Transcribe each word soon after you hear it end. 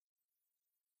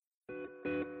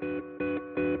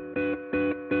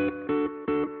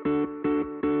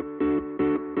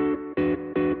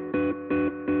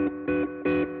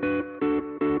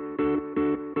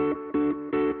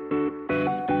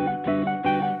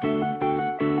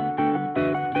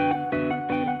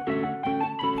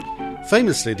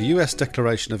Famously, the US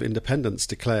Declaration of Independence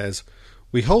declares,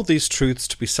 "We hold these truths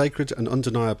to be sacred and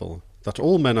undeniable, that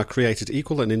all men are created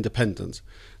equal and independent,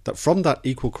 that from that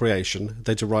equal creation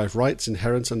they derive rights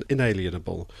inherent and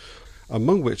inalienable,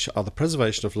 among which are the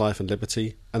preservation of life and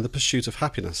liberty and the pursuit of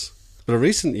happiness." But in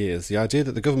recent years, the idea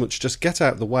that the government should just get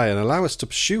out of the way and allow us to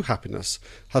pursue happiness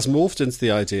has morphed into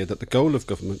the idea that the goal of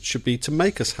government should be to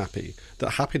make us happy,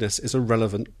 that happiness is a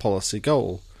relevant policy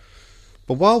goal.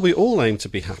 But while we all aim to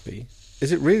be happy,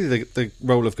 is it really the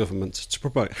role of government to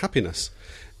promote happiness?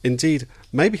 Indeed,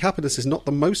 maybe happiness is not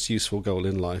the most useful goal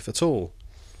in life at all.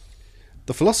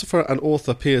 The philosopher and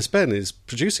author Piers Benn is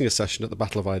producing a session at the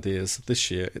Battle of Ideas this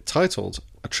year titled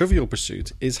 "A Trivial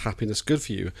Pursuit, Is Happiness Good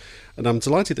for You?" And I'm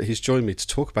delighted that he's joined me to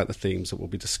talk about the themes that will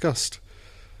be discussed.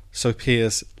 So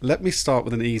Piers, let me start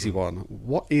with an easy one.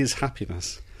 What is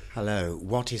happiness? Hello,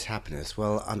 what is happiness?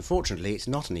 Well, unfortunately, it's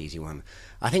not an easy one.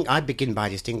 I think I'd begin by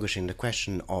distinguishing the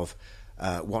question of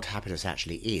what happiness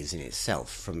actually is in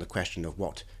itself from the question of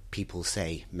what people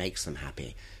say makes them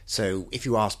happy. So if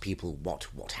you ask people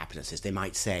what happiness is, they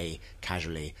might say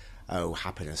casually, oh,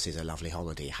 happiness is a lovely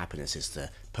holiday, happiness is the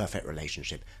perfect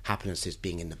relationship, happiness is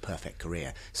being in the perfect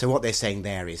career. So what they're saying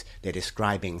there is they're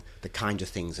describing the kind of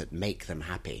things that make them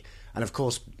happy. And of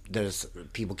course,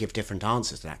 people give different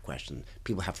answers to that question.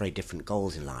 People have very different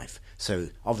goals in life. So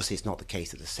obviously it's not the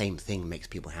case that the same thing makes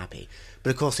people happy. But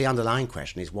of course the underlying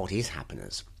question is, what is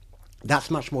happiness? That's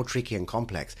much more tricky and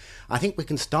complex. I think we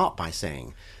can start by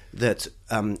saying that,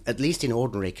 at least in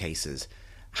ordinary cases,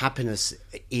 happiness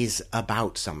is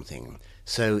about something.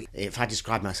 So if I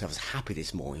describe myself as happy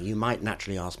this morning, you might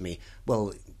naturally ask me,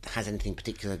 well, has anything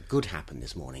particular good happened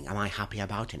this morning? Am I happy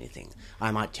about anything? I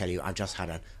might tell you I've just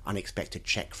had an unexpected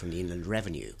cheque from the Inland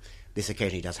Revenue. This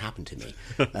occasionally does happen to me.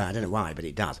 I don't know why, but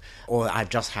it does. Or I've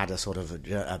just had a sort of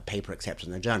a paper accepted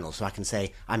in the journal, so I can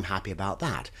say I'm happy about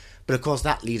that. But of course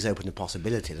that leaves open the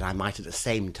possibility that I might at the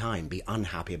same time be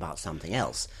unhappy about something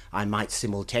else. I might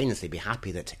simultaneously be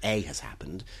happy that A has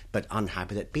happened, but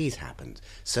unhappy that B has happened.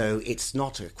 So it's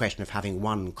not a question of having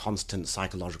one constant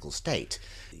psychological state.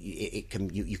 You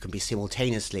can be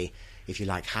simultaneously, if you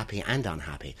like, happy and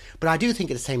unhappy. But I do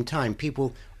think at the same time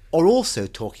people are also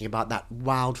talking about that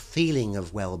wild feeling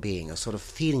of well-being, a sort of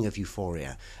feeling of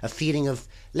euphoria, a feeling of,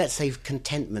 let's say,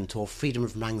 contentment or freedom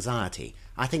from anxiety.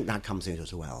 I think that comes into it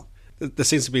as well. There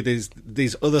seems to be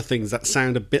these other things that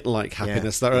sound a bit like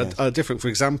happiness that are different. For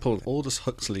example, Aldous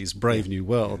Huxley's Brave New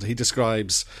World, he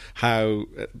describes how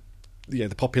the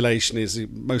population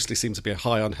mostly seems to be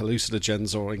high on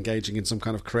hallucinogens or engaging in some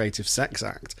kind of creative sex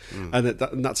act. And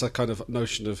that's a kind of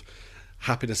notion of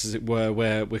happiness, as it were,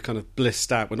 where we're kind of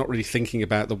blissed out. We're not really thinking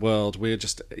about the world.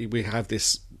 We have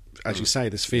this, as you say,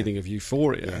 this feeling of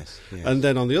euphoria. Yes. And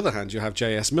then on the other hand, you have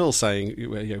J.S. Mill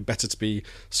saying, better to be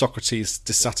Socrates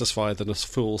dissatisfied than a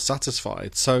fool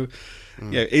satisfied. So,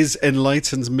 is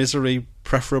enlightened misery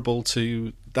preferable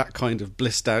to that kind of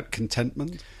blissed out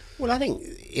contentment? Well, I think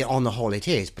on the whole it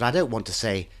is, but I don't want to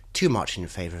say too much in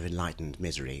favour of enlightened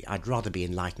misery. I'd rather be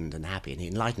enlightened than happy, and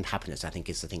enlightened happiness I think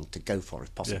is the thing to go for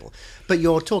if possible. But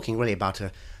you're talking really about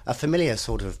a familiar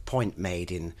sort of point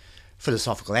made in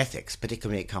philosophical ethics,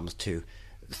 particularly when it comes to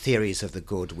theories of the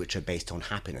good which are based on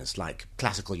happiness, like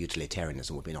classical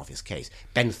utilitarianism would be an obvious case.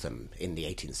 Bentham in the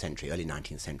 18th century, early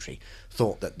 19th century,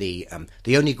 thought that the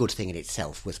only good thing in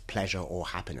itself was pleasure or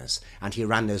happiness, and he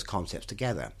ran those concepts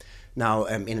together. Now,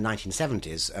 in the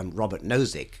 1970s, Robert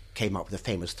Nozick came up with a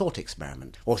famous thought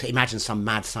experiment. Or to imagine some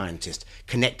mad scientist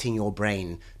connecting your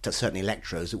brain to certain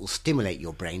electrodes that will stimulate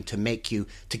your brain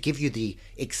to give you the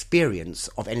experience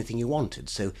of anything you wanted.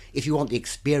 So if you want the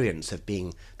experience of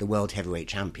being the world heavyweight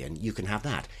champion, you can have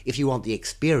that. If you want the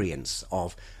experience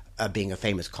of being a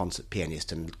famous concert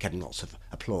pianist and getting lots of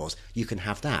applause, you can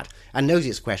have that. And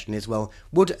Nozick's question is, well,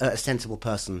 would a sensible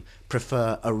person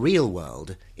prefer a real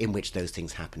world in which those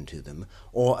things happen to them,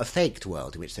 or a faked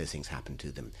world in which those things happen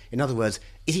to them? In other words,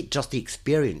 is it just the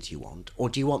experience you want, or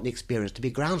do you want the experience to be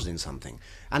grounded in something?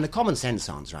 And the common sense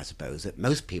answer, I suppose, that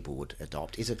most people would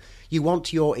adopt is that you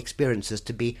want your experiences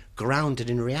to be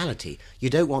grounded in reality. You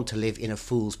don't want to live in a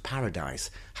fool's paradise,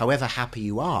 however happy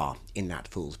you are in that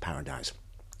fool's paradise.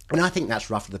 And I think that's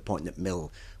roughly the point that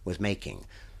Mill was making.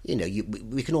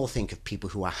 We can all think of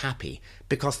people who are happy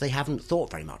because they haven't thought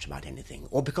very much about anything,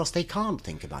 or because they can't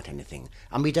think about anything,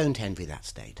 and we don't envy that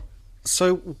state.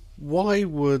 So why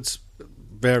would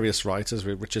various writers,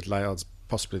 Richard Layard's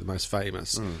possibly the most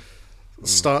famous,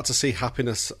 start to see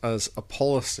happiness as a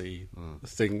policy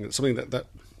thing, something that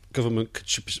government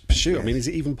should pursue? Yes. I mean, is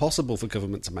it even possible for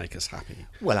government to make us happy?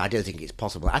 Well, I don't think it's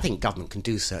possible. I think government can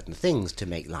do certain things to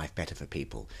make life better for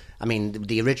people. I mean,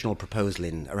 the original proposal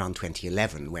in around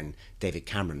 2011, when David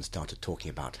Cameron started talking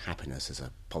about happiness as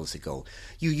a policy goal,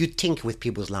 you'd tinker with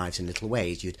people's lives in little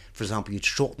ways. For example, you'd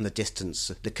shorten the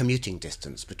distance, the commuting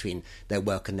distance between their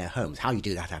work and their homes. How you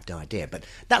do that, I have no idea. But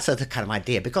that's the kind of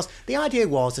idea, because the idea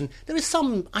was, and there is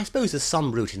some, I suppose there's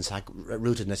some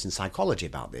rootedness in psychology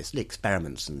about this,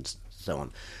 experiments and so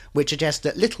on, which suggest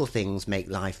that little things make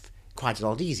life quite a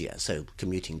lot easier. So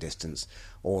commuting distance,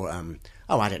 or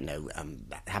I don't know,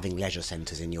 having leisure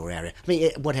centres in your area. I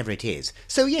mean, whatever it is.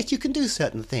 So yes, you can do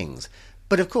certain things,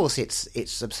 but of course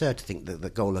it's absurd to think that the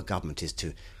goal of government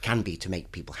can be to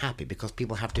make people happy, because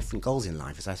people have different goals in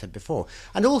life, as I said before.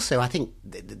 And also, I think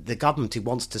the government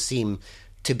wants to seem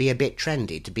to be a bit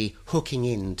trendy, to be hooking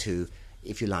into,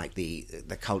 if you like, the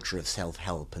culture of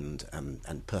self-help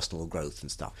and personal growth and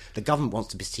stuff. The government wants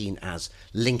to be seen as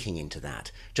linking into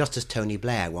that, just as Tony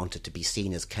Blair wanted to be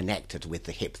seen as connected with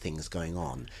the hip things going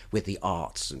on, with the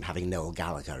arts and having Noel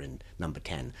Gallagher in Number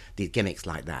 10, the gimmicks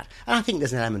like that. And I think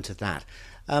there's an element of that.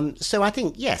 So I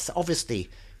think, yes,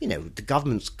 obviously, the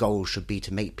government's goal should be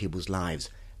to make people's lives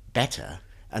better,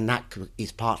 and that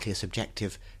is partly a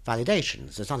subjective validation.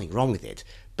 So there's nothing wrong with it.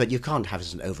 But you can't have it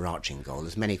as an overarching goal,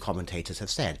 as many commentators have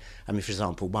said. I mean, for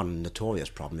example, one notorious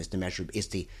problem is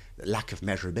the lack of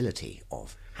measurability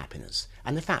of happiness.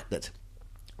 And the fact that,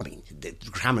 I mean,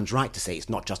 Cameron's right to say it's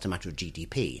not just a matter of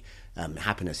GDP.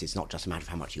 Happiness is not just a matter of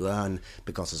how much you earn,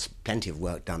 because there's plenty of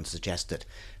work done to suggest that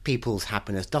people's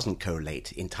happiness doesn't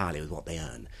correlate entirely with what they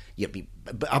earn.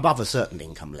 Above a certain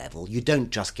income level, you don't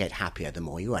just get happier the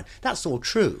more you earn. That's all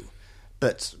true.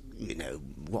 But,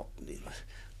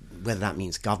 whether that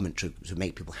means government to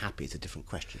make people happy is a different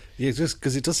question. Yeah, just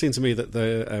because it does seem to me that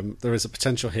there is a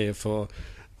potential here for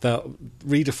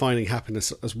redefining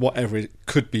happiness as whatever it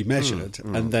could be measured,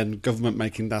 and then government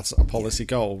making that a policy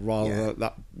goal, rather than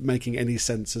that making any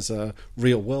sense as a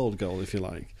real world goal, if you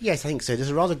like. Yes, I think so. There's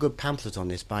a rather good pamphlet on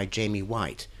this by Jamie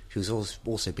White, who's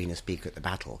also been a speaker at the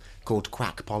Battle, called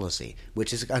Quack Policy,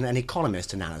 which is an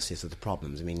economist analysis of the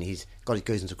problems. I mean, he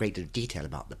goes into great detail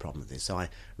about the problem of this, so I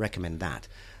recommend that.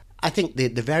 I think the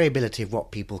variability of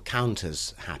what people count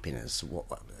as happiness,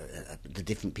 the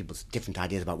different people's different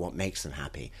ideas about what makes them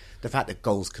happy, the fact that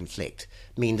goals conflict,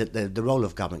 mean that the role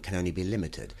of government can only be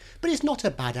limited. But it's not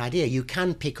a bad idea. You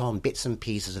can pick on bits and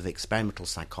pieces of experimental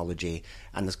psychology,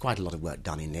 and there's quite a lot of work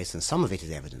done in this, and some of it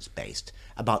is evidence-based,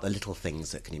 about the little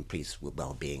things that can increase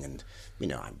well-being, and,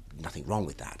 nothing wrong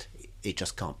with that. It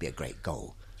just can't be a great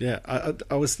goal. Yeah,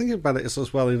 I was thinking about it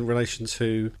as well in relation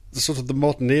to the sort of the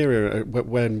modern era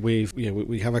when we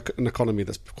have an economy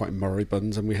that's quite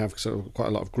moribund, and we have sort of quite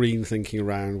a lot of green thinking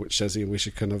around, which says we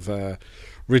should kind of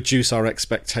reduce our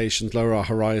expectations, lower our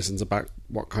horizons about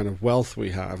what kind of wealth we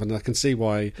have. And I can see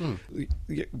why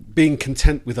being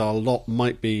content with our lot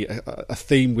might be a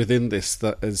theme within this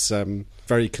that is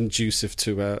very conducive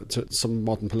to some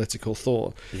modern political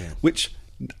thought, which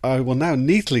I will now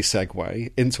neatly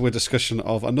segue into a discussion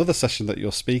of another session that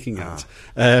you're speaking at,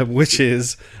 which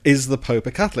is the Pope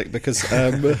a Catholic? Because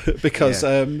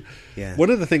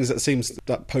one of the things that seems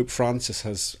that Pope Francis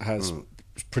has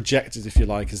projected, if you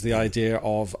like, is the idea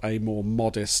of a more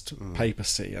modest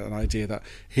papacy, an idea that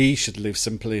he should live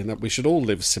simply and that we should all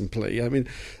live simply. I mean,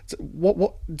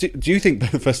 what do you think,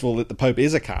 first of all, that the Pope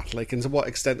is a Catholic, and to what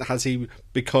extent has he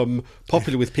become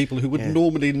popular with people who would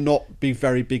normally not be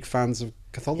very big fans of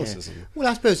Catholicism? Yeah. Well,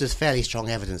 I suppose there's fairly strong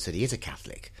evidence that he is a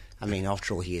Catholic. I mean,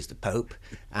 after all, he is the Pope,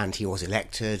 and he was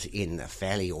elected in a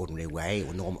fairly ordinary way,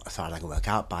 or normal, as far as I can work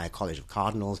out, by a college of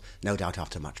cardinals, no doubt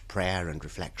after much prayer and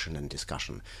reflection and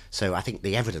discussion. So I think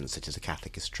the evidence that he's a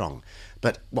Catholic is strong.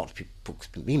 But what people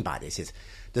mean by this is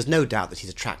there's no doubt that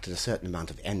he's attracted a certain amount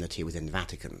of enmity within the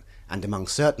Vatican, and among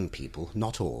certain people,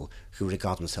 not all, who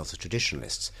regard themselves as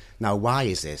traditionalists. Now, why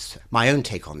is this? My own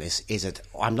take on this is that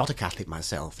I'm not a Catholic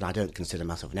myself, and I don't consider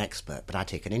myself an expert, but I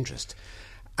take an interest.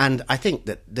 And I think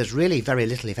that there's really very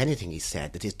little, if anything, he's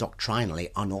said that is doctrinally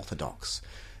unorthodox.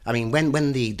 I mean,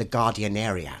 when the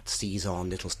Guardianariat sees on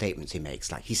little statements he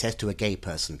makes, like he says to a gay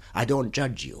person, I don't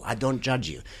judge you. I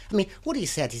mean, what he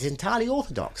said is entirely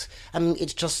orthodox. I mean,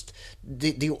 it's just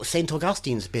the St.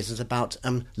 Augustine's business about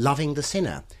loving the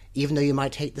sinner, even though you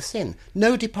might hate the sin.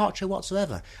 No departure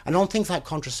whatsoever. And on things like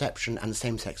contraception and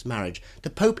same-sex marriage, the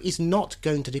Pope is not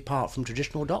going to depart from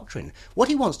traditional doctrine. What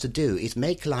he wants to do is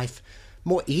make life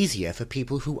more easier for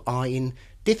people who are in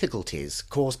difficulties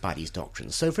caused by these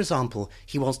doctrines. So, for example,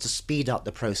 he wants to speed up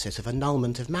the process of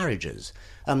annulment of marriages.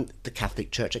 The Catholic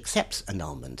Church accepts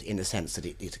annulment in the sense that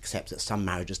it accepts that some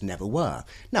marriages never were.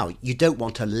 Now, you don't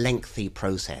want a lengthy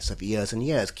process of years and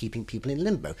years keeping people in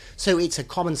limbo. So it's a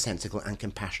commonsensical and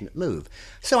compassionate move.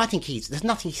 So I think he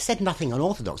said nothing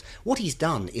unorthodox. What he's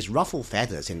done is ruffle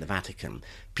feathers in the Vatican.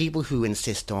 People who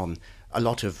insist on a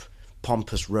lot of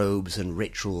pompous robes and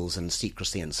rituals and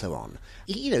secrecy and so on.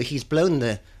 He's blown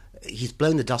the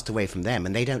dust away from them,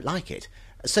 and they don't like it.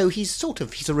 So he's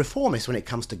a reformist when it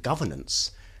comes to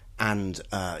governance and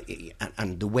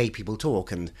the way people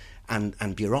talk and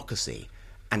bureaucracy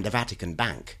and the Vatican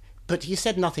Bank. But he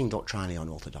said nothing doctrinally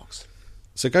unorthodox.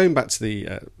 So going back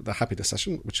to the happiness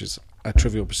session, which is a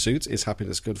Trivial Pursuit, is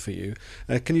happiness good for you?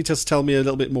 Can you just tell me a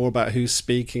little bit more about who's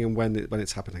speaking and when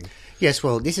it's happening? Yes,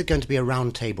 well, this is going to be a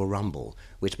roundtable rumble,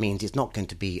 which means it's not going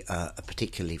to be a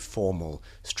particularly formal,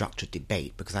 structured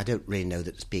debate, because I don't really know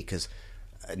that the speakers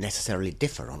necessarily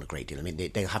differ on a great deal. I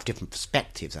mean, they have different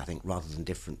perspectives, I think, rather than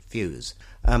different views.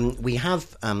 We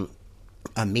have a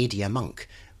media monk.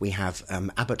 We have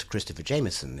Abbot Christopher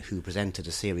Jameson, who presented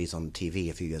a series on TV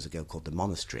a few years ago called The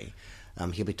Monastery.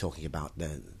 He'll be talking about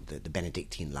the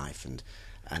Benedictine life and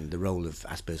the role of,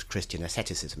 I suppose, Christian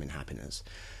asceticism in happiness.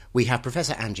 We have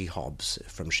Professor Angie Hobbs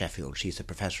from Sheffield. She's a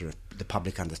professor of the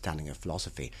public understanding of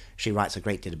philosophy. She writes a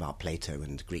great deal about Plato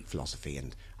and Greek philosophy,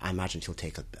 and I imagine she'll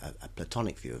take a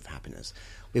Platonic view of happiness.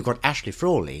 We've got Ashley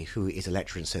Frawley, who is a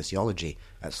lecturer in sociology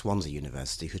at Swansea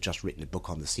University, who's just written a book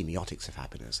on the semiotics of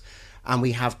happiness. And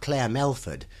we have Claire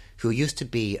Melford, who used to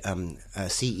be a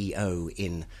CEO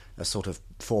in a sort of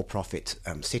for-profit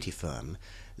city firm.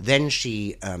 Then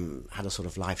she had a sort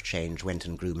of life change, went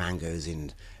and grew mangoes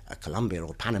in Colombia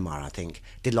or Panama, I think,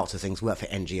 did lots of things, worked for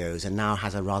NGOs, and now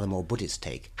has a rather more Buddhist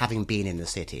take, having been in the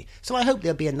city. So I hope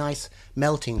there'll be a nice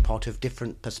melting pot of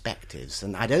different perspectives.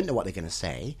 And I don't know what they're going to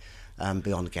say,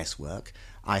 beyond guesswork.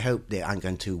 I hope that I'm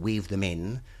going to weave them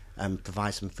in and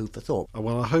provide some food for thought.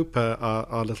 Well, I hope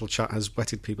our little chat has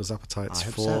whetted people's appetites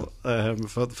for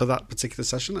that particular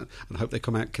session, and hope they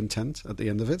come out content at the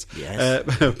end of it. Yes.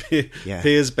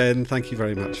 Piers, Ben, thank you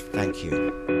very much. Thank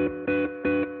you.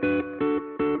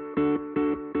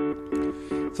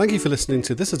 Thank you for listening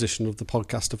to this edition of the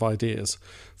Podcast of Ideas.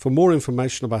 For more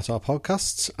information about our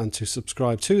podcasts and to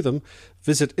subscribe to them,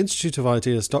 visit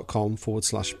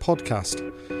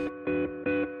instituteofideas.com/podcast.